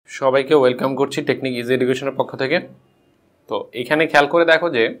সবাইকে ওয়েলকাম করছি technique easy এডুকেশনের পক্ষ থেকে। তো এখানে খেয়াল করে দেখো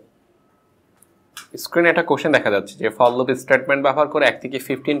যে স্ক্রিনে একটা কোশ্চেন দেখা যাচ্ছে যে ফর লুপ স্টেটমেন্ট ব্যবহার করে 1 থেকে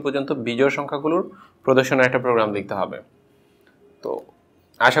 15 পর্যন্ত বিজোড় সংখ্যাগুলোর প্রদর্শনের একটা প্রোগ্রাম লিখতে হবে। তো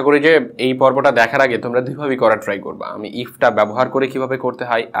আশা করি যে এই পর্বটা দেখার আগে তোমরা দুইভাবেই করার ট্রাই করবা। আমি ইফটা ব্যবহার করে কিভাবে করতে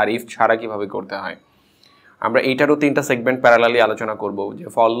হয় আর ইফ ছাড়া কিভাবে করতে হয়। আমরা এইটারও 3টা সেগমেন্ট প্যারালালি আলোচনা করব যে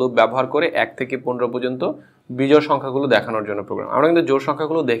ফর লুপ ব্যবহার করে 1 থেকে 15 পর্যন্ত বিজোড় সংখ্যাগুলো দেখানোর জন্য প্রোগ্রাম। আমরা কিন্তু জোড়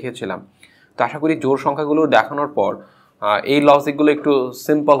সংখ্যাগুলো দেখেছিলাম, তো আশা করি জোড় সংখ্যাগুলো দেখানোর পর এই লজিকগুলো একটু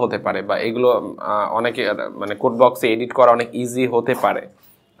সিম্পল হতে পারে বা এগুলো অনেকে মানে কোড বক্সে এডিট করা অনেক ইজি হতে পারে,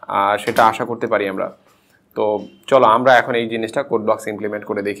 সেটা আশা করতে পারি আমরা। তো চলো আমরা এখন এই জিনিসটা কোড বক্সে ইমপ্লিমেন্ট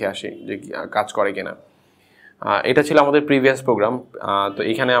করে দেখে আসি যে কাজ করে কিনা। এটা ছিল আমাদের প্রিভিয়াস প্রোগ্রাম। তো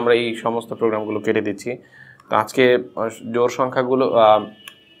এখানে আমরা এই সমস্ত প্রোগ্রামগুলো কেটে দিচ্ছি। তো আজকে জোড় সংখ্যাগুলো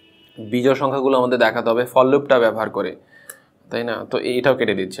বিজোড় সংখ্যাগুলো আমাদের দেখাতে হবে ফর লুপটা ব্যবহার করে, তাই না? তো এইটাও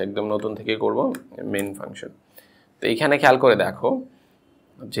কেটে দিচ্ছি, একদম নতুন থেকে করব মেইন ফাংশন। তো এইখানে খেয়াল করে দেখো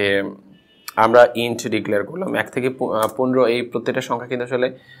যে আমরা ইন্ট ডিক্লেয়ার করলাম 1 থেকে 15। এই প্রত্যেকটা সংখ্যা কিন্তু আসলে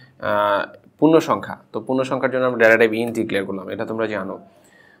পূর্ণ সংখ্যা। তো পূর্ণ সংখ্যার জন্য আমরা ডেরিভেটিভ ইন্ট ডিক্লেয়ার করলাম, এটা তোমরা জানো।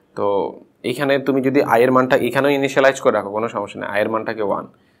 তো এইখানে তুমি যদি আই এর মানটা এখানেও ইনিশিয়ালাইজ করে রাখো, কোনো সমস্যা নেই। আই এর মানটাকে 1,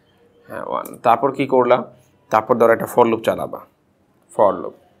 হ্যাঁ 1। তারপর কি করলা? তারপর ধরো একটা ফর লুপ চালাবা, ফর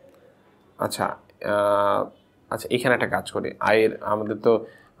লুপ। আচ্ছা এখানে একটা কাজ করি। আয়ের আমাদের তো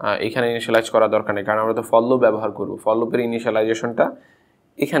এখানে ইনিশিয়ালাইজ করা দরকার নেই, কারণ আমরা তো ফর লুপ ব্যবহার করব। ফর লুপের ইনিশিয়ালাইজেশনটা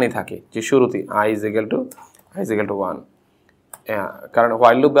এখানেই থাকে যে শুরুতেই i = 1, কারণ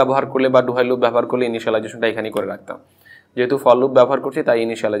হোয়াইল লুপ ব্যবহার করলে বা ডু হোয়াইল লুপ ব্যবহার করলে ইনিশিয়ালাইজেশনটা এখানেই করে রাখতাম। যেহেতু ফর লুপ ব্যবহার করছি তাই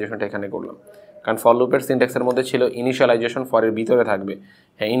ইনিশিয়ালাইজেশনটা এখানে করলাম, কারণ ফর লুপের সিনট্যাক্সের মধ্যে ছিল ইনিশিয়ালাইজেশন ফরের ভিতরে থাকবে।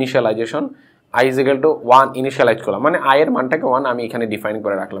 হ্যাঁ, ইনিশিয়ালাইজেশন i = 1 ইনিশিয়ালাইজ করলাম, মানে i এর মানটাকে 1 আমি এখানে ডিফাইন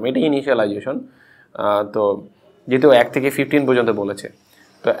করে রাখলাম, এটা ইনিশিয়ালাইজেশন। তো যেহেতু 1 থেকে 15 পর্যন্ত বলেছে,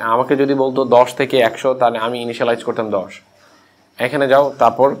 তো আমাকে যদি বলতো 10 থেকে 100, তাহলে আমি ইনিশিয়ালাইজ করতাম 10। এখানে যাও,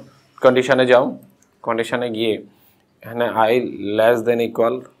 তারপর কন্ডিশনে যাও, কন্ডিশনে গিয়ে এখানে i <=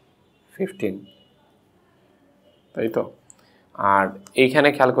 15, তাই তো। আর এইখানে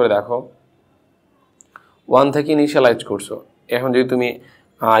খেয়াল করে দেখো 1 থেকে ইনিশিয়ালাইজ করছো। এখন যদি তুমি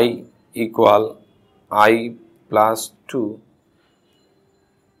i = i + 2,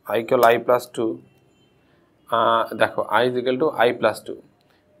 দেখো i = i + 2।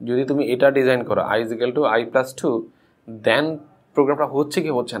 যদি তুমি এটা ডিজাইন করো i = i + 2, দেন প্রোগ্রামটা হচ্ছে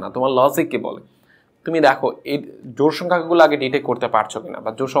কি হচ্ছে না তোমার লজিক কি বলে। তুমি দেখো এই জোড় সংখ্যাগুলো আগে ডিটেক্ট করতে পারছো কিনা বা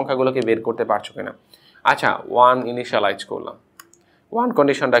জোড় সংখ্যাগুলোকে বের করতে পারছো কিনা। আচ্ছা 1 ইনিশিয়ালাইজ করলাম, 1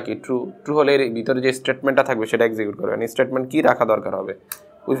 কন্ডিশনটা কি ট্রু হলে এর ভিতরে যে স্টেটমেন্টটা থাকবে সেটা এক্সিকিউট করবে। মানে স্টেটমেন্ট কি রাখা দরকার হবে,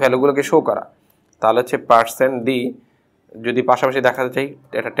 ওই ভ্যালুগুলোকে শো করা। তাহলে হচ্ছে %d, যদি পাশাপাশি দেখাতে চাই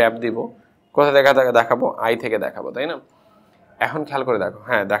একটা ট্যাব দিব, কোথায় দেখাবো? i থেকে দেখাবো, তাই না? এখন খেয়াল করে দেখো,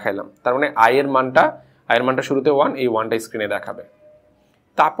 হ্যাঁ দেখাইলাম, তার মানে i এর মানটা শুরুতে 1, এই 1টা স্ক্রিনে দেখাবে।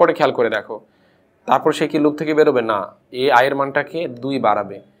 তারপরে খেয়াল করে দেখো, তারপর সে কি লুপ থেকে বেরোবে না, এই i এর মানটাকে 2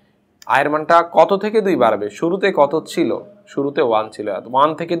 বাড়াবে। i এর মানটা কত থেকে 2 বাড়াবে? শুরুতে কত ছিল? শুরুতে 1 ছিল, 1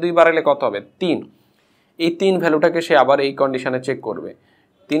 থেকে 2 বাড়ালে কত হবে? 3। এই 3 ভ্যালুটাকে সে আবার এই কন্ডিশনে চেক করবে।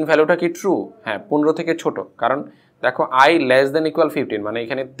 3 ভ্যালুটা কি ট্রু? হ্যাঁ, 15 থেকে ছোট, কারণ দেখো i <= 15, মানে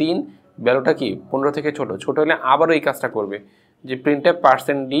এখানে 3 ভ্যালুটা কি 15 থেকে ছোট হলে আবারও এই কাজটা করবে যে প্রিন্টএফ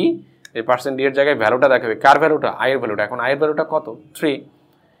 %d, এই %d এর জায়গায় ভ্যালুটা দেখাবে। কার ভ্যালুটা? i এর ভ্যালুটা। এখন i এর ভ্যালুটা কত? 3।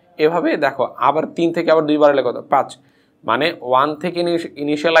 এভাবে দেখো আবার 3 থেকে আবার 2 বাড়ালে কত? 5। মানে 1 থেকে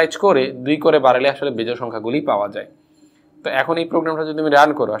ইনিশিয়ালাইজ করে 2 করে বাড়ালে আসলে বিজোড় সংখ্যাগুলি পাওয়া যায়। তো এখন এই প্রোগ্রামটা যদি তুমি রান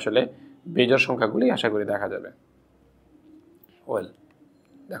করো, আসলে বিজোড় সংখ্যাগুলি আশা করি দেখা যাবে। ওয়েল,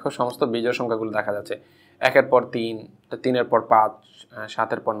 দেখো সমস্ত বিজোড় সংখ্যাগুলো দেখা যাচ্ছে। 1-এর পর 3, 3-এর পর 5,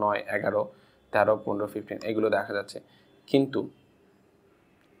 7-এর পর 9, 11, 13, 15, 15 এগুলো দেখা যাচ্ছে। কিন্তু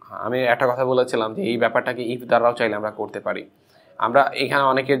আমি একটা কথা বলেছিলাম যে এই ব্যাপারটাকে ইফ দ্বারাও চাইলে আমরা করতে পারি। আমরা এখানে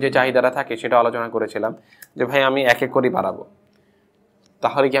অনেকের যে চাহিদাটা থাকে সেটা আলোচনা করেছিলাম যে ভাই আমি 1-1 করে বাড়াবো,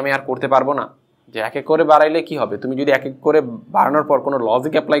 তাহলে কি আমি আর করতে পারবো না? যে 1-1 করে বাড়াইলে কি হবে? তুমি যদি 1-1 করে বাড়ানোর পর কোনো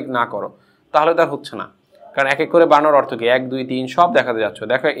লজিক অ্যাপ্লাই না করো তাহলে তার হচ্ছে না, কারণ 1-1 করে বাড়ানোর অর্থ কি? 1, 2, 3 সব দেখাতে যাচ্ছ।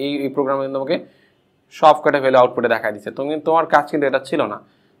 দেখো এই প্রোগ্রামে তোমাকে সব কটা ভ্যালু আউটপুটে দেখা দিচ্ছে। তোমার কাজ কিন্তু এটা ছিল না।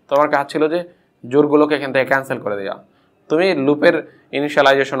 তোমার কাজ ছিল যে জোরগুলোকে এখান থেকে ক্যান্সেল করে দেওয়া। তুমি লুপের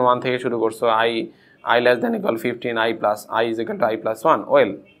ইনিশিয়ালাইজেশন 1 থেকে শুরু করছো, i <= 15, i = i + 1।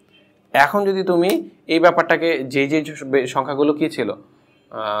 ওয়েল, এখন যদি তুমি এই ব্যাপারটাকে যে সংখ্যাগুলো কি ছিল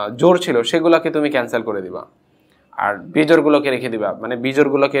জোর ছিল সেগুলোকে তুমি ক্যান্সেল করে দিবা আর বিজোড়গুলোকে রেখে দিবা। মানে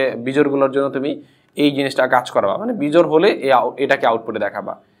বিজোড়গুলোর জন্য তুমি এই জিনিসটা কাজ করাবা, মানে বিজোড় হলে এটাকে আউটপুটে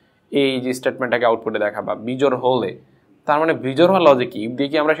দেখাবা, এই যে স্টেটমেন্টটাকে আউটপুটে দেখাবা বিজোড় হলে। তার মানে বিজোড় হওয়ার লজিক কি? ইফ দিয়ে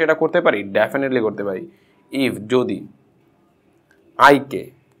কি আমরা সেটা করতে পারি? ডেফিনেটলি করতে পারি। ইফ যদি i কে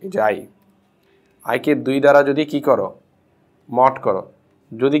এই যে আইকে 2 দ্বারা যদি কি করো মড করো,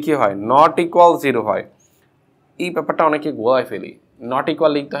 যদি কি হয় নট ইকুয়াল 0 হয়, এই ব্যাপারটা অনেকে গোয়ায় ফেলি। নট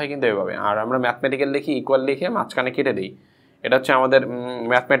ইকুয়াল লিখতে হয় কিন্তু এভাবে, আর আমরা ম্যাথমেটিক্যাল লিখি ইকুয়াল লিখে মাঝখানে কেটে দিই, এটা হচ্ছে আমাদের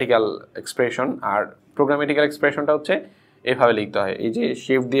ম্যাথমেটিক্যাল এক্সপ্রেশন। আর প্রোগ্রামেটিক্যাল এক্সপ্রেশনটা হচ্ছে এভাবে লিখতে হয়, এই যে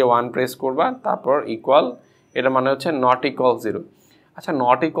শিফট দিয়ে 1 প্রেস করবা, তারপর ইকুয়াল, এটা মানে হচ্ছে নট ইকুয়াল 0। আচ্ছা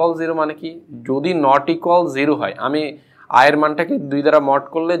নট ইকুয়াল 0 মানে কি? যদি নট ইকুয়াল 0 হয়, আমি আয়ের মানটাকে 2 দ্বারা মড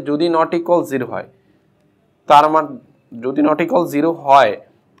করলে যদি নট ইকুয়াল 0 হয়, তার মান যদি নট ইকুয়াল 0 হয়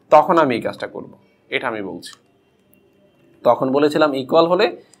তখন আমি এই কাজটা করব, এটা আমি বলছি। তখন বলেছিলাম ইকুয়াল হলে,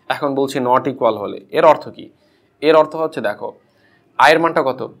 এখন বলছি নট ইকুয়াল হলে। এর অর্থ কি? এর অর্থ হচ্ছে দেখো আয়ের মানটা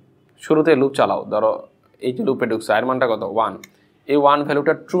কত, শুরুতে লুপ চালাও, ধরো এই যে লুপে ঢুকছে, আয়ের মানটা কত 1, এই 1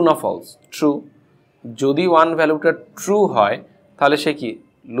 ভ্যালুটা ট্রু না ফলস? ট্রু। যদি 1 ভ্যালুটা ট্রু হয় তাহলে সে কি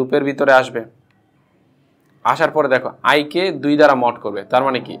লুপের ভিতরে আসবে, আসার পরে দেখো আইকে 2 দ্বারা মড করবে, তার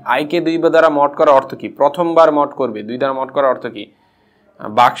মানে কি আইকে 2 দ্বারা মড করার অর্থ কি? প্রথমবার মড করবে, 2 দ্বারা মড করার অর্থ কি?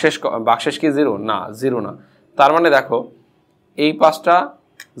 বাকশেষ কি 0 না? 0 না। তার মানে দেখো এই পাঁচটা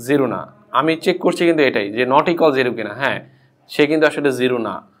 0 না, আমি চেক করছি কিন্তু এটাই যে নট ইকুয়াল 0 কিনা। হ্যাঁ, সে কিন্তু আসলে 0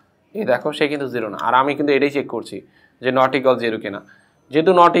 না, এই দেখো সে কিন্তু 0 না, আর আমি কিন্তু এটাই চেক করছি যে নট ইকুয়াল 0 কিনা।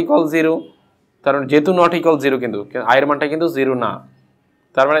 যেহেতু নট ইকুয়াল 0, কারণ যেহেতু নট ইকুয়াল 0 কিন্তু আয়ের মানটা কিন্তু 0 না,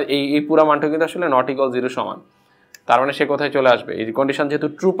 তার মানে এই পুরো মানটা কিন্তু আসলে নট ইকুয়াল 0 সমান। তার মানে সে কোথায় চলে আসবে? এই কন্ডিশন যেহেতু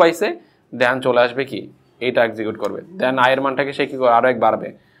ট্রু পাইছে, দেন চলে আসবে কি এইটা এক্সিকিউট করবে, দেন আয়ের মানটাকে সে কি করে আরো এক বাড়বে,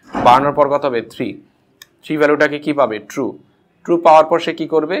 বাড়ানোর পর কত হবে 3 ভ্যালুটাকে কি পাবে? ট্রু পাওয়ার পর সে কি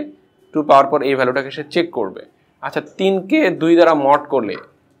করবে? ট্রু পাওয়ার পর এই ভ্যালুটাকে সে চেক করবে। আচ্ছা 3কে 2 দ্বারা মড করলে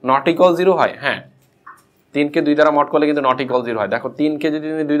নট ইকুয়াল 0 হয়? হ্যাঁ, 3কে 2 দ্বারা মড করলে কিন্তু নট ইকুয়াল 0 হয়। দেখো 3কে যদি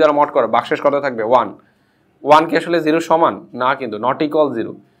তুমি 2 দ্বারা মড করো, বাকশেষ কত থাকবে 1 কি আসলে 0 সমান না? কিন্তু নট ইকুয়াল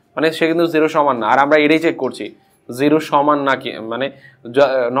 0 মানে সে কিন্তু 0 সমান না, আর আমরা এটাই চেক করছি 0 সমান না কি, মানে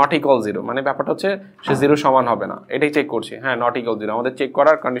নট ইকুয়াল 0, মানে ব্যাপারটা হচ্ছে সে 0 সমান হবে না, এটাই চেক করছি। হ্যাঁ নট ইকুয়াল 0, আমাদের চেক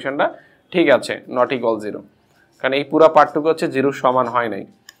করার কন্ডিশনটা ঠিক আছে, নট ইকুয়াল 0, কারণ এই পুরো পার্টটুকু হচ্ছে 0 সমান হয় নাই।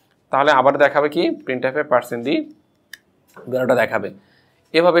 তাহলে আবার দেখাবে কি প্রিন্টএফে % দিয়ে ভ্যালুটা দেখাবে,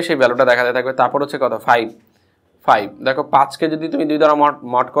 এভাবে সেই ভ্যালুটা দেখাতে থাকবে। তারপর হচ্ছে কত 5 দেখো 5কে যদি তুমি 2 দ্বারা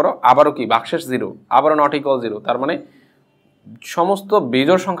মড করো, আবারও কি বাকশেষ 0, আবারও নট ইকুয়াল 0, তার মানে সমস্ত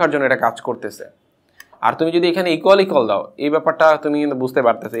বিজোড় সংখ্যার জন্য এটা কাজ করতেছে। আর তুমি যদি এখানে ইকুয়াল দাও, এই ব্যাপারটা তুমি কিন্তু বুঝতে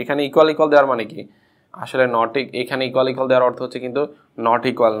পারতেছো, এখানে ইকুয়াল দেওয়ার মানে কি আসলে এখানে ইকুয়াল দেওয়ার অর্থ হচ্ছে কিন্তু নট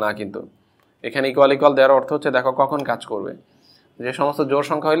ইকুয়াল না, কিন্তু এখানে ইকুয়াল দেওয়ার অর্থ হচ্ছে দেখো কখন কাজ করবে, যে সমস্ত জোড়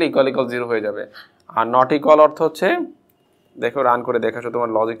সংখ্যা হলে ইকুয়াল 0 হয়ে যাবে। আর নট ইকুয়াল অর্থ হচ্ছে, দেখো রান করে দেখাছো তোমার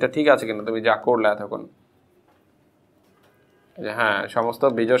লজিকটা ঠিক আছে কিনা, তুমি যা করলে এতক্ষণ, হ্যাঁ সমস্ত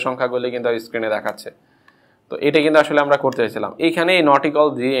বিজোড় সংখ্যাগুলি কিন্তু স্ক্রিনে দেখাচ্ছে। তো এটা কিন্তু আসলে আমরা করতে চাইছিলাম, এইখানে এই নট ইকুয়াল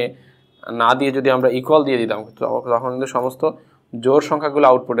দিয়ে না দিয়ে যদি আমরা ইকুয়াল দিয়ে দিতাম, তখন কিন্তু সমস্ত জোড় সংখ্যাগুলো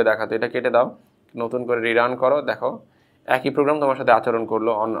আউটপুটে দেখাতো। এটা কেটে দাও, নতুন করে রিরান করো, দেখো একই প্রোগ্রাম তোমার সাথে আচরণ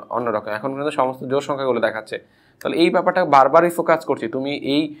করলো অন্যরকম, এখন কিন্তু সমস্ত জোড় সংখ্যাগুলো দেখাচ্ছে। তাহলে এই ব্যাপারটা বারবারই ফোকাস করছি, তুমি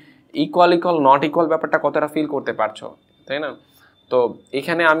এই ইকুয়াল নট ইকুয়াল ব্যাপারটা কতটা ফিল করতে পারছো, তাই না? তো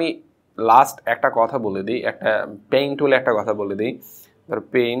এখানে আমি লাস্ট একটা কথা বলে দিই, একটা পেইন টুলে একটা কথা বলে দিই। ধরো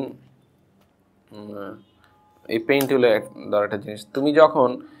এই পেইন টুলে ধর একটা জিনিস, তুমি যখন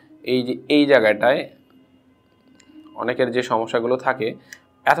এই জায়গাটায় অনেকের যে সমস্যাগুলো থাকে,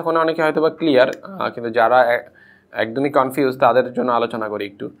 এতক্ষণে অনেকে হয়তো বা ক্লিয়ার, কিন্তু যারা একদমই কনফিউজ তাদের জন্য আলোচনা করি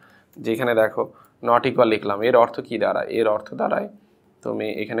একটু। যেখানে দেখো নট ইকুয়াল লিখলাম, এর অর্থ কি দাঁড়ায়? এর অর্থ দাঁড়ায়, তুমি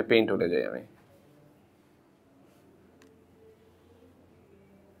এখানে পেইন টুলে যাই আমি,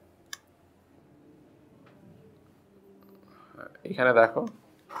 এখানে দেখো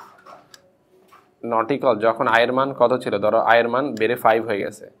নট ইকুয়াল যখন আয়ের মান কত ছিল, ধরো আয়ের মান বেড়ে 5 হয়ে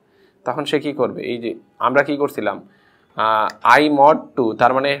গেছে, তখন সে কি করবে? এই যে আমরা কি করছিলাম আই মড 2,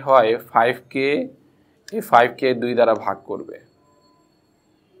 তার মানে হয় 5কে 2 দ্বারা ভাগ করবে,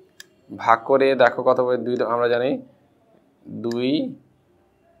 ভাগ করে দেখো কত হবে 2, আমরা জানি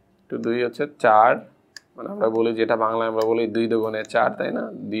 2 হচ্ছে 4, মানে আমরা বলি যেটা বাংলায় আমরা বলি 2 দুগুণে 4, তাই না?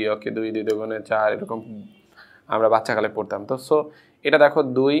 2 অকে 2 দুগুণে 4, এরকম আমরা বাচ্চাকালে পড়তাম। তো সো এটা দেখো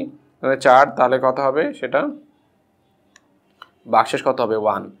 2 মানে 4, তাহলে কত হবে সেটা বাকশেষ কত হবে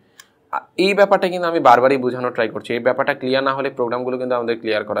 1। এই ব্যাপারটা কিন্তু আমি বারবারই বোঝানোর ট্রাই করছি, এই ব্যাপারটা ক্লিয়ার না হলে প্রোগ্রামগুলো কিন্তু আমাদের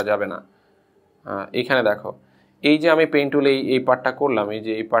ক্লিয়ার করা যাবে না। এখানে দেখো এই যে আমি পেইন টুলে এই পার্টটা করলাম, এই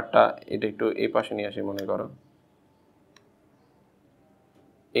যে এই পার্টটা, এটা একটু এই পাশে নিয়ে আসি, মনে করো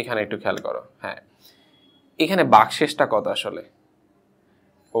এখানে একটু খেয়াল করো। হ্যাঁ, এখানে বাকশেষটা কত আসলে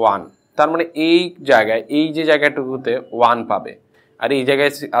 1, তার মানে এই জায়গায় এই যে জায়গাটুকুতে 1 পাবে, আর এই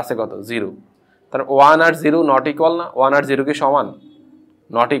জায়গায় আছে কত 0, তার 1 আর 0 নট ইকুয়াল না? 1 আর 0 কি সমান?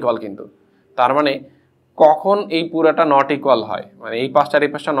 নট ইকুয়াল, কিন্তু তার মানে কখন এই পুরোটা নট ইকুয়াল হয়, মানে এই পাঁচটার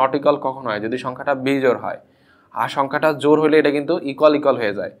এই পাঁচটা নট ইকুয়াল কখন হয়, যদি সংখ্যাটা বিজোড় হয়। আর সংখ্যাটা জোড় হলে এটা কিন্তু ইকুয়াল ইকুয়াল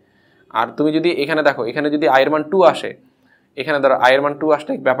হয়ে যায়। আর তুমি যদি এখানে দেখো, এখানে যদি আয়ের মান 2 আসে, এখানে ধরো আয়ের মান 2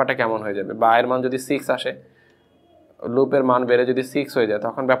 আসলে ব্যাপারটা কেমন হয়ে যাবে, বা আয়ের মান যদি 6 আসে, লুপের মান বেড়ে যদি 6 হয়ে যায়,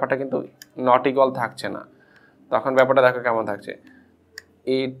 তখন ব্যাপারটা কিন্তু নট ইকুয়াল থাকছে না। তখন ব্যাপারটা দেখো কেমন থাকছে,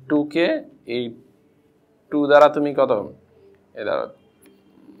 এই 2কে এই 2 দ্বারা তুমি কত, এই দ্বারা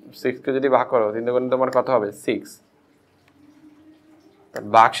 6কে যদি ভাগ করো, কিন্তু তোমার কত হবে 6।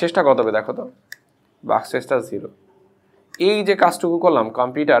 ভাগশেষটা কত হবে দেখো তো, ভাগশেষটা 0। এই যে কাজটুকু করলাম,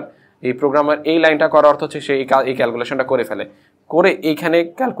 কম্পিউটার এই প্রোগ্রামার এই লাইনটা করার অর্থ হচ্ছে সে এই ক্যালকুলেশনটা করে ফেলে, করে এইখানে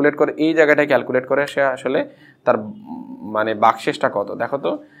ক্যালকুলেট করে, এই জায়গাটায় ক্যালকুলেট করে সে আসলে তার মানে ভাগশেষটা কত দেখো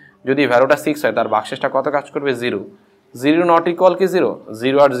তো। যদি ভ্যালুটা 6 হয়, তার ভাগশেষটা কত কাজ করবে, 0। 0 নট ইকুয়াল কি 0,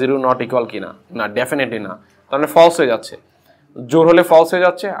 0 আর 0 নট ইকুয়াল কি না, না ডেফিনেটলি না, তাহলে ফলস হয়ে যাচ্ছে। জোর হলে ফলস হয়ে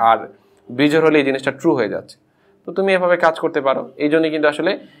যাচ্ছে, আর বিজোড় হলে এই জিনিসটা ট্রু হয়ে যাচ্ছে। তো তুমি এভাবে কাজ করতে পারো। এই জন্যই কিন্তু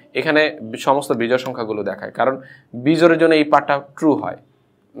আসলে এখানে সমস্ত বিজোড় সংখ্যাগুলো দেখায়, কারণ বিজোড়ের জন্য এই পার্টটা ট্রু হয়,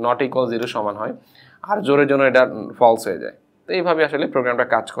 নট ইকুয়াল 0 সমান হয়, আর জোরের জন্য এটা ফলস হয়ে যায়। তো এইভাবে আসলে প্রোগ্রামটা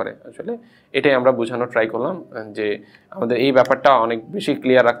কাজ করে। আসলে এটাই আমরা বোঝানোর ট্রাই করলাম, যে আমাদের এই ব্যাপারটা অনেক বেশি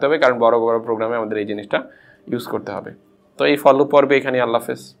ক্লিয়ার রাখতে হবে, কারণ বড় বড় প্রোগ্রামে আমাদের এই জিনিসটা ইউজ করতে হবে। তো এই ফলো পর্বে এখানে আল্লাহ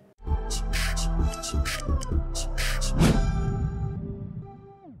হাফেজ।